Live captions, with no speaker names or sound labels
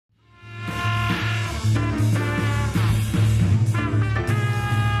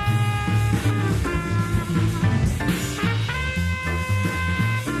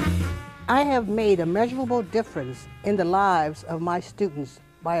I have made a measurable difference in the lives of my students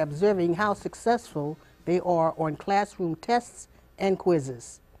by observing how successful they are on classroom tests and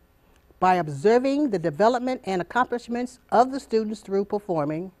quizzes, by observing the development and accomplishments of the students through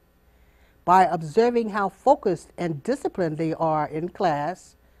performing, by observing how focused and disciplined they are in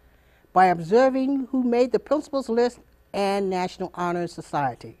class, by observing who made the principal's list and National Honor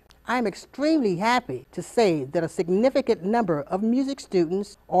Society. I am extremely happy to say that a significant number of music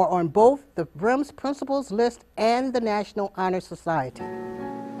students are on both the Brimm's principal's list and the National Honor Society.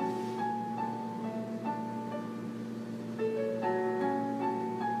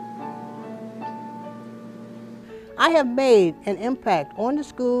 I have made an impact on the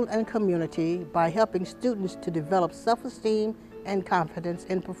school and community by helping students to develop self-esteem and confidence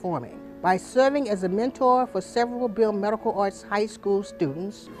in performing, by serving as a mentor for several Brimm Medical Arts High School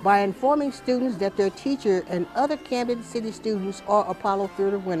students, by informing students that their teacher and other Camden City students are Apollo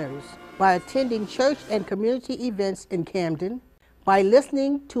Theater winners, by attending church and community events in Camden, by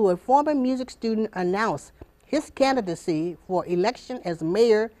listening to a former music student announce his candidacy for election as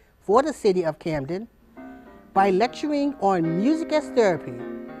mayor for the city of Camden, by lecturing on music as therapy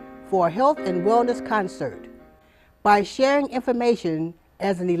for a health and wellness concert, by sharing information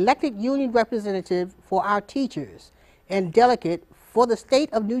as an elected union representative for our teachers and delegate for the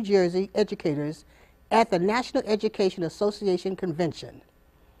State of New Jersey educators at the National Education Association Convention,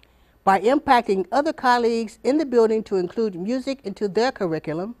 by impacting other colleagues in the building to include music into their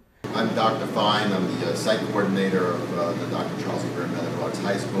curriculum. I'm Dr. Fine. I'm the site coordinator of the Dr. Charles E. Brimm Medical Arts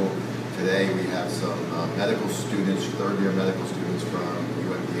High School. Today we have some medical students, third-year medical students from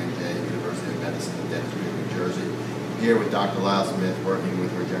UMDNJ, University of Medicine in Dentistry, New Jersey, here with Dr. Lyle-Smith working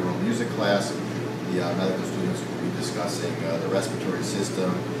with her general music class. The medical students will be discussing the respiratory system,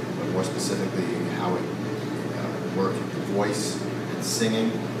 but more specifically how it works with the voice and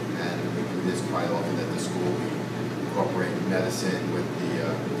singing. And we do this quite often at the school. We incorporate medicine with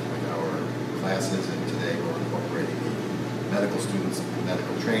our classes, and today we're incorporating the medical students'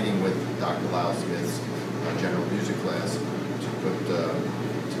 medical training with Dr. Lyle-Smith's general music class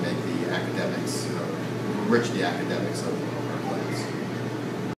to make the academics, enrich the academics of our class.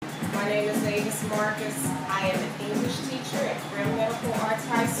 My name is Avis Marcus. I am an English teacher at Brimm Medical Arts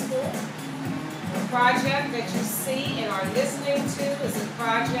High School. The project that you see and are listening to is a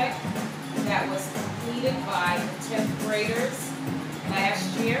project that was completed by 10th graders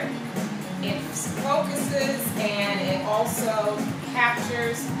last year. It focuses and it also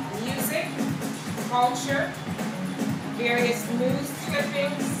captures music, culture, various news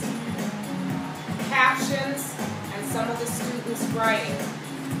clippings, captions, and some of the students' writing.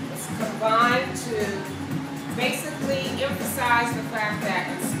 It's combined to basically emphasize the fact that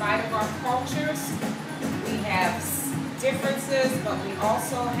in spite of our cultures, we have differences, but we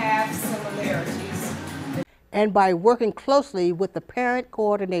also have similarities. And by working closely with the parent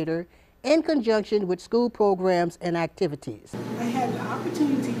coordinator in conjunction with school programs and activities. I had the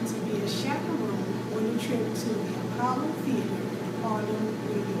opportunity to be a chaperone on a trip to the Apollo Theater in Harlem,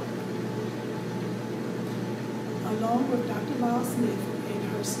 New York, along with Dr. Lyle-Smith and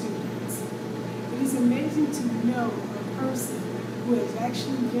her students. It is amazing to know a person who has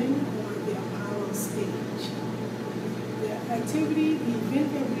actually been on the Apollo stage. The activity, the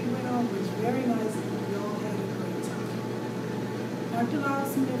event that we went on was very nice, and we all had a great time. Dr.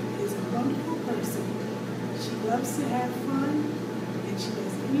 Lyle-Smith is a wonderful person. She loves to have fun, and she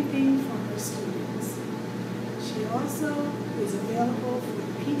does anything for her students. She also is available for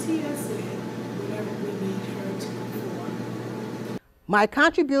PTSA whenever we need her to perform. My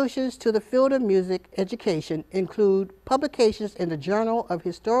contributions to the field of music education include publications in the Journal of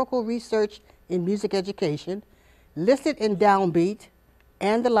Historical Research in Music Education, listed in Downbeat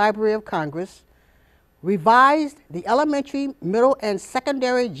and the Library of Congress, revised the elementary, middle, and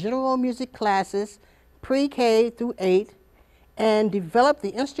secondary general music classes pre-K through 8, and developed the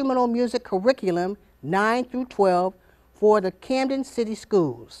instrumental music curriculum 9 through 12 for the Camden City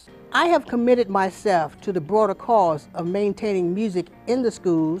schools. I have committed myself to the broader cause of maintaining music in the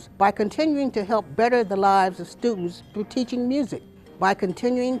schools by continuing to help better the lives of students through teaching music, by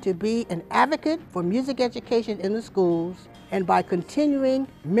continuing to be an advocate for music education in the schools, and by continuing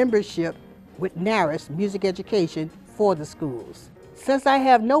membership with NARIS Music Education for the schools. Since I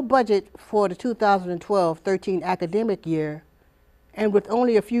have no budget for the 2012-13 academic year, and with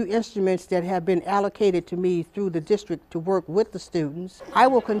only a few instruments that have been allocated to me through the district to work with the students, I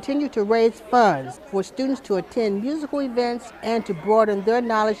will continue to raise funds for students to attend musical events and to broaden their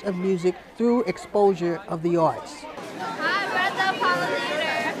knowledge of music through exposure of the arts. Hi, we're at the Apollo Theater.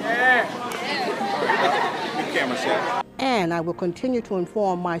 Yeah. Good camera shot. And I will continue to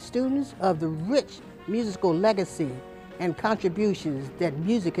inform my students of the rich musical legacy and contributions that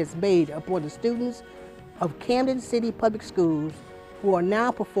music has made upon the students of Camden City Public Schools who are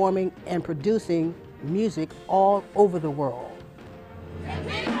now performing and producing music all over the world.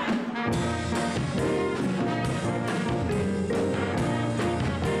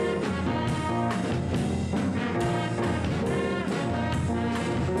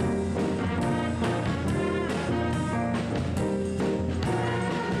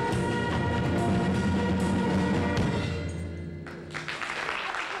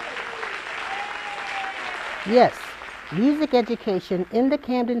 Yes, music education in the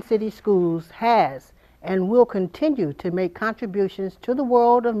Camden City Schools has and will continue to make contributions to the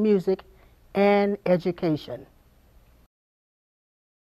world of music and education.